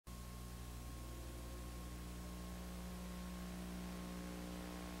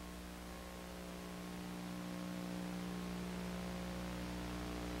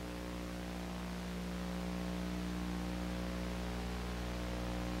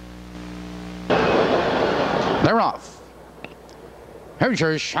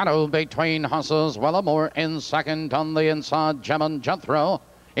Hoosier Shadow between horses. Willamore in second on the inside. Gem and Jethro.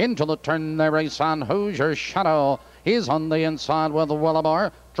 Into the turn they race on. Hoosier Shadow. He's on the inside with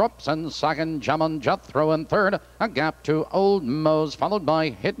Willamore. Drops in second. Gem and Jethro in third. A gap to Old Mose, followed by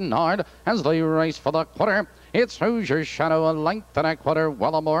Hidden Hard as they race for the quarter. It's Hoosier Shadow, a length and a quarter.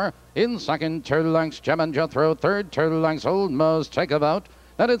 Willamore in second. 2 lengths Gem and Jethro. Third, 2 lengths Old Mose. Take about.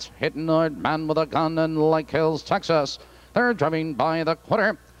 Then it's Hidden Hard, Man with a Gun in Lake Hills, Texas. They're driving by the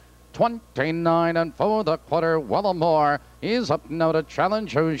quarter. 29 and for the quarter. Willamore is up now to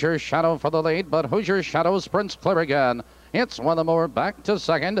challenge Hoosier Shadow for the lead, but Hoosier Shadow sprints clear again. It's Willamore back to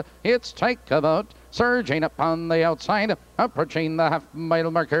second. It's Take About surging up on the outside, approaching the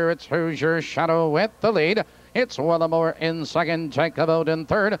half-mile marker. It's Hoosier Shadow with the lead. It's Willamore in second, Take About in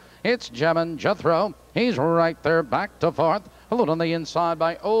third. It's Gem and Jethro. He's right there back to fourth. Followed on the inside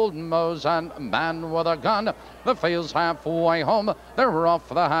by Old Mose and Man with a Gun. The field's halfway home. They're off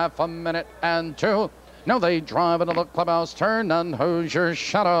the half a minute and 2. Now they drive into the clubhouse turn, and Hoosier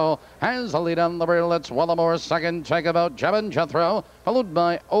Shadow has the lead on the rail. It's Willamore second, Take About, Gem and Jethro, followed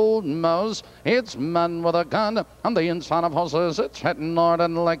by Old Mose. It's Man with a Gun. On the inside of horses, it's Hidden Hard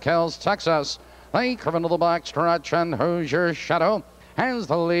in Lake Hills, Texas. They curve into the back stretch, and Hoosier Shadow has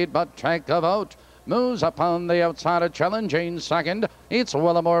the lead, but Take About moves up on the outside of challenging second. It's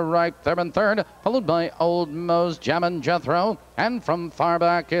Willamore right there in third, followed by Old Mose, Gem and Jethro, and from far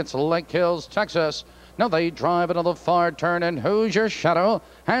back it's Lake Hills, Texas. Now they drive into the far turn, and Hoosier Shadow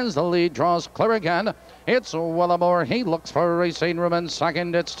has the lead, draws clear again. It's Willamore. He looks for racing room in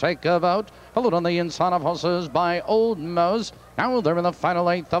second. It's Take About, followed on the inside of horses by Old Mose. Now they're in the final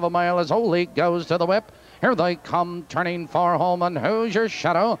 1/8 of a mile as Ole goes to the whip. Here they come, turning for home, and Hoosier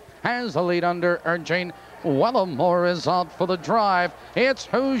Shadow has the lead under urging. Willamore is out for the drive. It's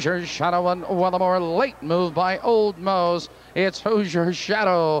Hoosier Shadow and Willamore. Late move by Old Mose. It's Hoosier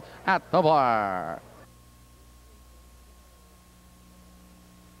Shadow at the bar.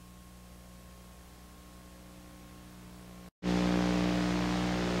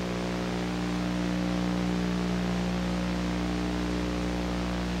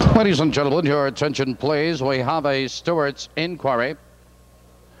 Ladies and gentlemen, your attention please. We have a stewart's inquiry,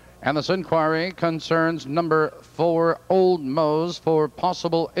 and this inquiry concerns number 4 Old Mose for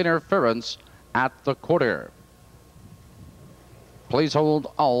possible interference at the quarter. Please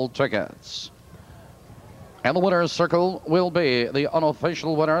hold all tickets. And the winner's circle will be the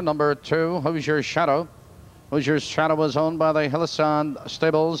unofficial winner, number 2 Hoosier Shadow. Hoosier Shadow is owned by the Hillside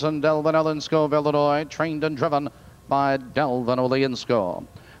Stables in Delvin, Insko, Illinois, trained and driven by Delvin Insko.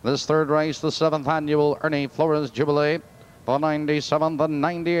 This third race, the 7th annual Ernie Flores Jubilee, the 97th and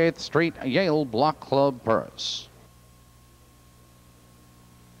 98th Street Yale Block Club Purse.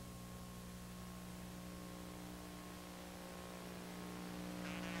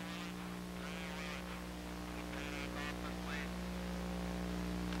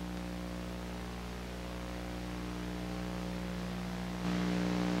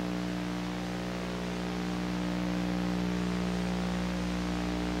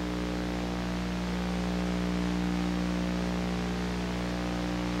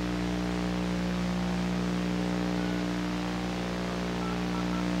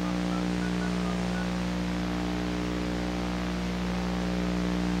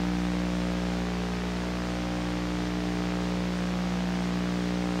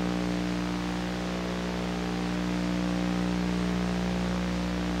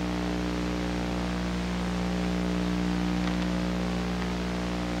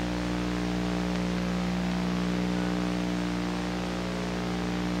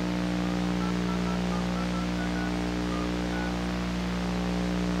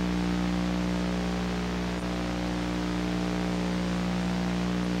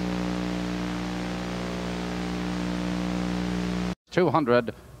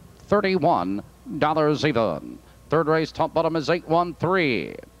 $231 even. Third race top bottom is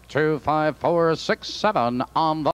 813 25467 on the